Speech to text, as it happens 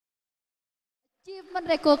Achievement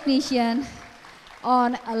recognition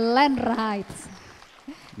on land rights.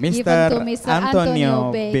 Given Mr. to Mr.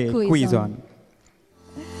 Antonio B. B. Quizon.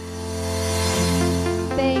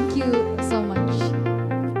 Thank you so much.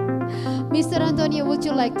 Mr. Antonio, would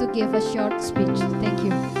you like to give a short speech? Thank you.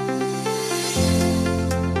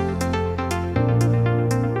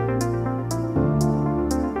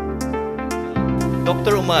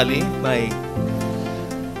 Dr. Umali, my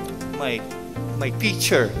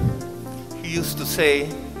teacher, he used to say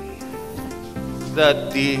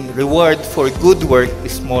that the reward for good work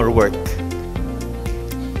is more work.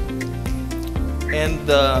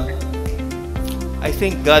 And I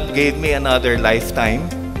think God gave me another lifetime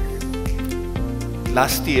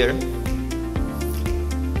last year,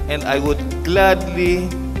 and I would gladly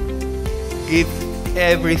give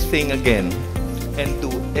everything again and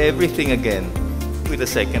do everything again with a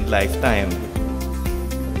second lifetime.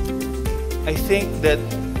 I think that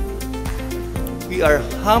we are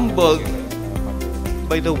humbled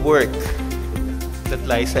by the work that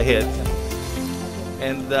lies ahead,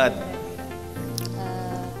 and that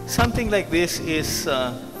something like this is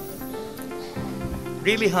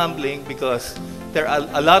really humbling, because there are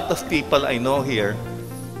a lot of people I know here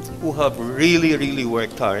who have really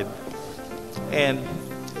worked hard, and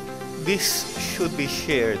this should be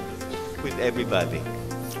shared with everybody.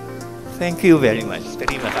 Thank you very much.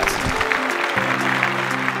 Terima kasih.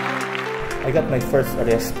 I got my first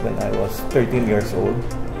arrest when I was 13 years old.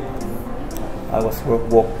 I was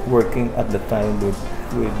working at the time with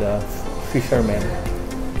fishermen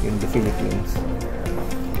in the Philippines,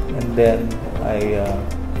 and then I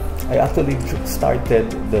actually started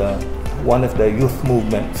one of the youth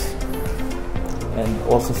movements, and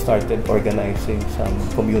also started organizing some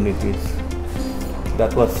communities. That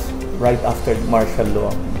was right after martial law,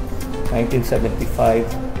 1975.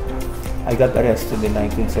 I got arrested in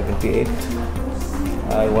 1978.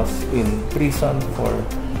 I was in prison for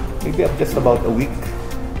maybe just about a week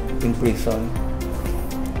in prison.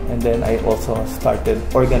 And then I also started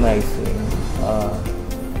organizing.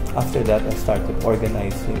 After that, I started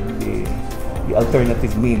organizing the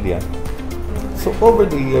alternative media. So over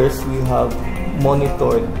the years, we have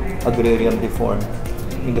monitored agrarian reform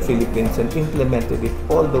in the Philippines and implemented it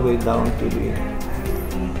all the way down to the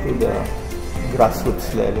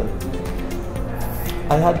grassroots level.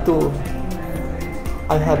 I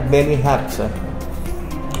had many hats.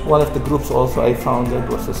 One of the groups also I founded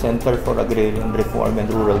was the Center for Agrarian Reform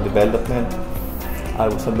and Rural Development. I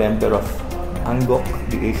was a member of ANGOC,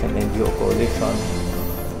 the Asian NGO Coalition.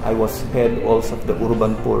 I was head also of the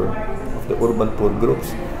urban poor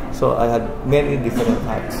groups. So I had many different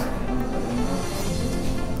hats.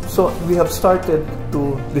 So we have started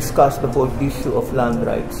to discuss the whole issue of land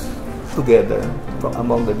rights together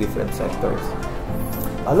among the different sectors.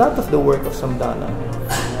 A lot of the work of Samdhana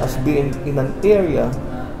has been in an area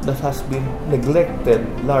that has been neglected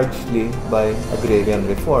largely by agrarian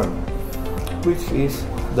reform, which is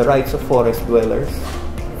the rights of forest dwellers,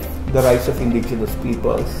 the rights of indigenous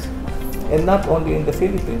peoples, and not only in the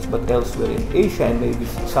Philippines but elsewhere in Asia, and maybe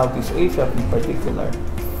Southeast Asia in particular.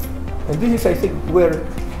 And this is, I think, where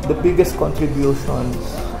the biggest contributions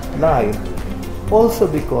lie, also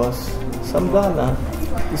because Samdhana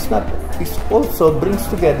also brings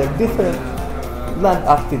together different land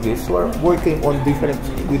activists who are working on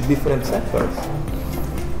with different sectors.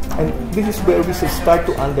 And this is where we should start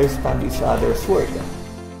to understand each other's work.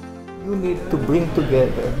 You need to bring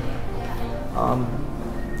together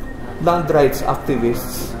land rights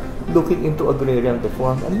activists looking into agrarian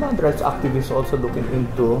reform, and land rights activists also looking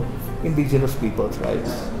into indigenous people's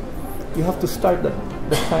rights. You have to start that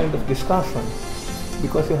kind of discussion,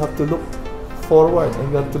 because you have to look forward,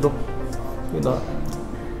 and you have to look,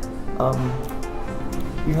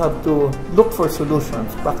 you have to look for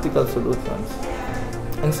solutions, practical solutions.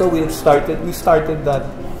 And so we started that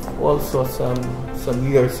also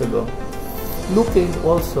some years ago, looking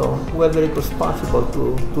also whether it was possible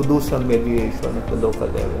to do some mediation at the local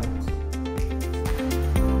level.